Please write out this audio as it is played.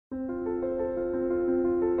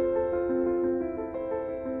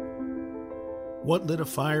What lit a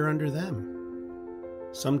fire under them?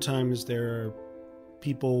 Sometimes there are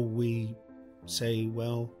people we say,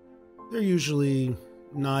 well, they're usually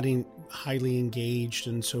not highly engaged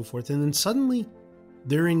and so forth. And then suddenly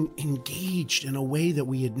they're engaged in a way that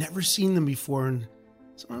we had never seen them before. And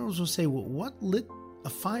someone else will say, well, what lit a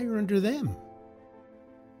fire under them?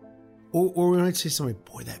 Or we might say something,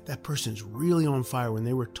 boy, that person's really on fire when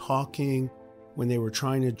they were talking, when they were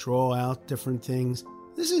trying to draw out different things.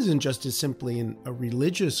 This isn't just as simply in a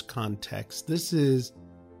religious context. This is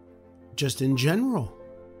just in general.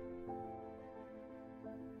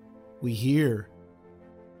 We hear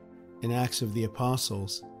in Acts of the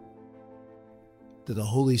Apostles that the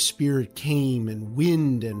Holy Spirit came in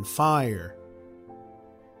wind and fire.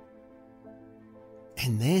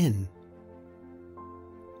 And then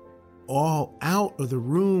all out of the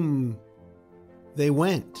room they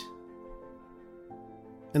went.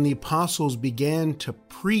 And the apostles began to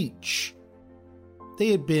preach. They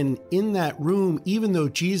had been in that room, even though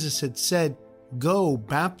Jesus had said, "Go,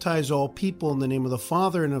 baptize all people in the name of the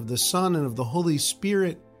Father and of the Son and of the Holy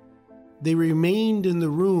Spirit." They remained in the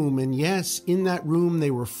room, and yes, in that room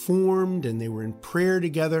they were formed, and they were in prayer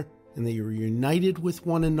together, and they were united with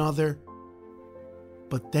one another.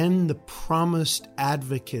 But then the promised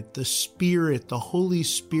advocate, the Spirit, the Holy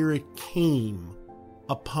Spirit came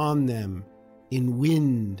upon them in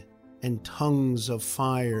wind and tongues of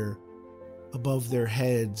fire above their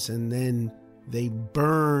heads, and then they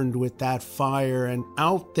burned with that fire, and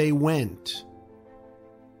out they went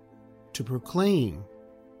to proclaim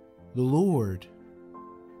the Lord,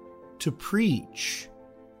 to preach,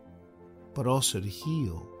 but also to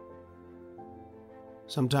heal.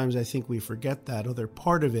 Sometimes I think we forget that other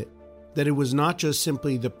part of it, that it was not just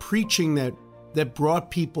simply the preaching that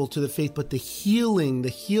brought people to the faith, but the healing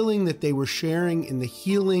that they were sharing, and the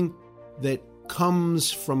healing that comes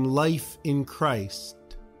from life in Christ.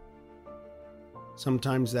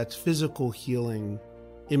 Sometimes that's physical healing.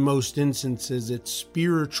 In most instances, it's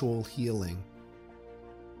spiritual healing.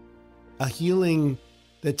 A healing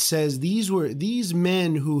that says these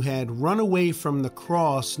men who had run away from the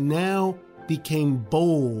cross now became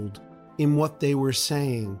bold in what they were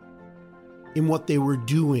saying, in what they were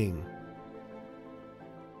doing.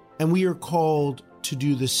 And we are called to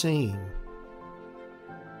do the same.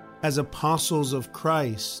 As apostles of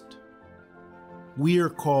Christ, we are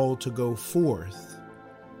called to go forth,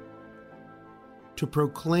 to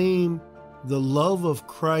proclaim the love of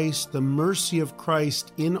Christ, the mercy of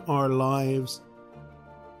Christ in our lives,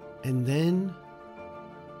 and then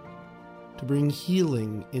to bring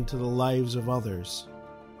healing into the lives of others.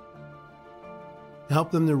 To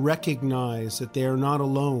help them to recognize that they are not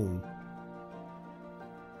alone.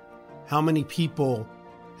 How many people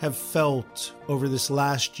have felt over this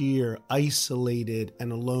last year isolated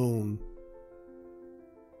and alone?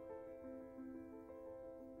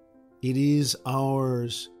 It is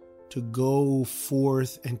ours to go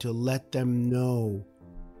forth and to let them know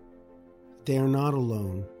they are not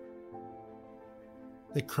alone,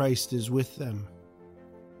 that Christ is with them.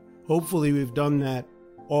 Hopefully we've done that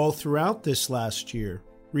all throughout this last year,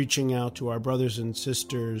 reaching out to our brothers and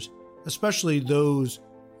sisters, especially those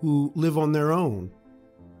who live on their own.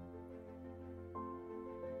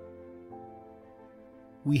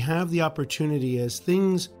 We have the opportunity as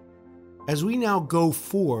we now go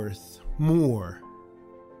forth more.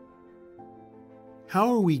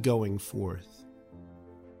 How are we going forth?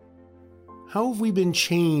 How have we been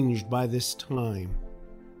changed by this time?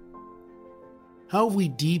 How have we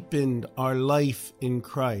deepened our life in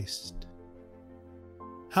Christ?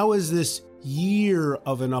 How has this year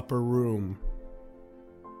of an upper room,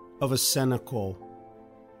 of a cenacle,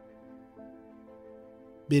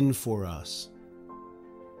 been for us?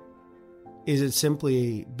 Is it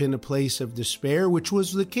simply been a place of despair, which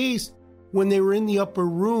was the case when they were in the upper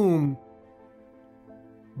room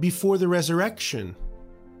before the resurrection?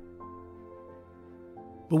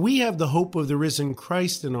 But we have the hope of the risen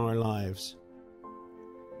Christ in our lives.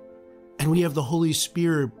 And we have the Holy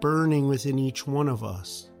Spirit burning within each one of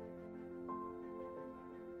us.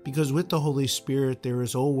 Because with the Holy Spirit, there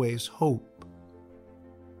is always hope.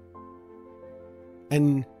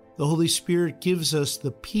 And the Holy Spirit gives us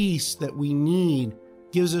the peace that we need,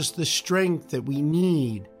 gives us the strength that we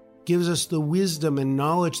need, gives us the wisdom and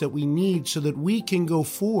knowledge that we need so that we can go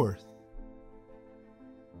forth.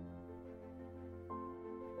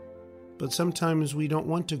 But sometimes we don't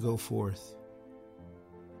want to go forth.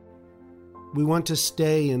 We want to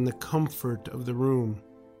stay in the comfort of the room,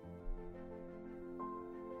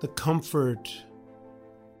 the comfort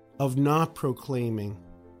of not proclaiming,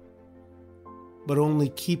 but only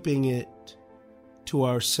keeping it to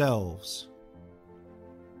ourselves.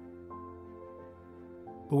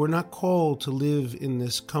 but we're not called to live in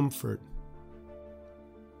this comfort.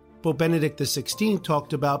 Pope Benedict XVI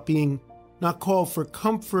talked about being not called to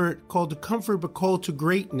comfort, but called to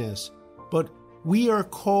greatness. But we are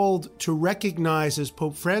called to recognize, as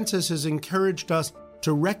Pope Francis has encouraged us,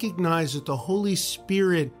 to recognize that the Holy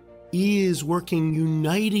Spirit is working,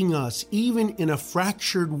 uniting us, even in a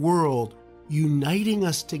fractured world, uniting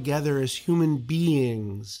us together as human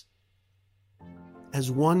beings, as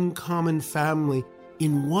one common family,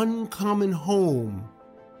 in one common home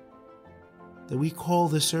that we call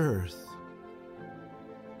this earth,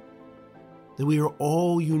 that we are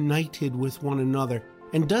all united with one another.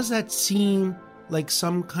 And does that seem like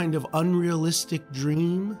some kind of unrealistic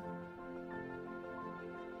dream?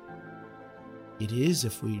 It is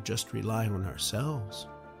if we just rely on ourselves.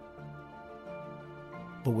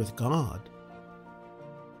 But with God,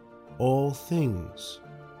 all things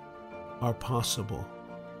are possible.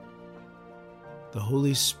 The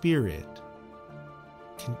Holy Spirit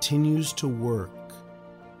continues to work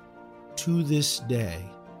to this day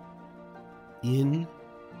in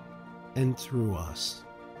and through us.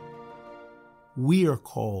 We are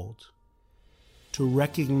called to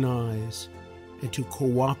recognize and to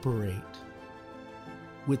cooperate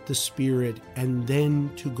with the Spirit, and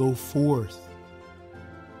then to go forth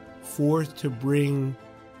to bring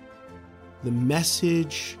the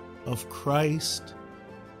message of Christ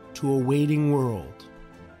to a waiting world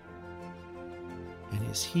and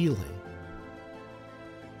His healing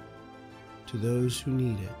to those who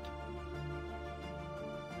need it.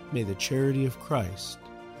 May the charity of Christ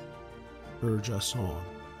urge us on.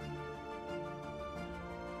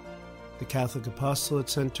 The Catholic Apostolate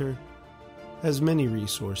Center has many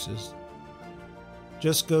resources.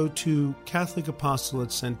 Just go to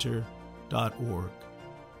CatholicApostolatecenter.org.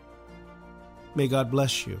 May God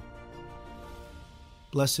bless you.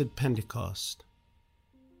 Blessed Pentecost.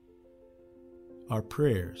 Our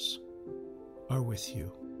prayers are with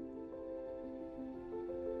you.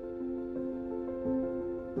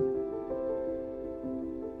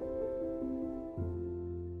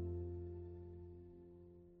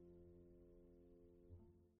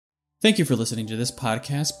 Thank you for listening to this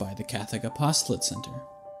podcast by the Catholic Apostolate Center.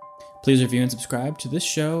 Please review and subscribe to this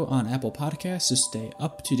show on Apple Podcasts to stay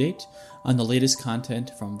up to date on the latest content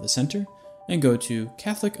from the Center, and go to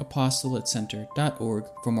CatholicApostolatecenter.org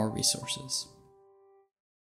for more resources.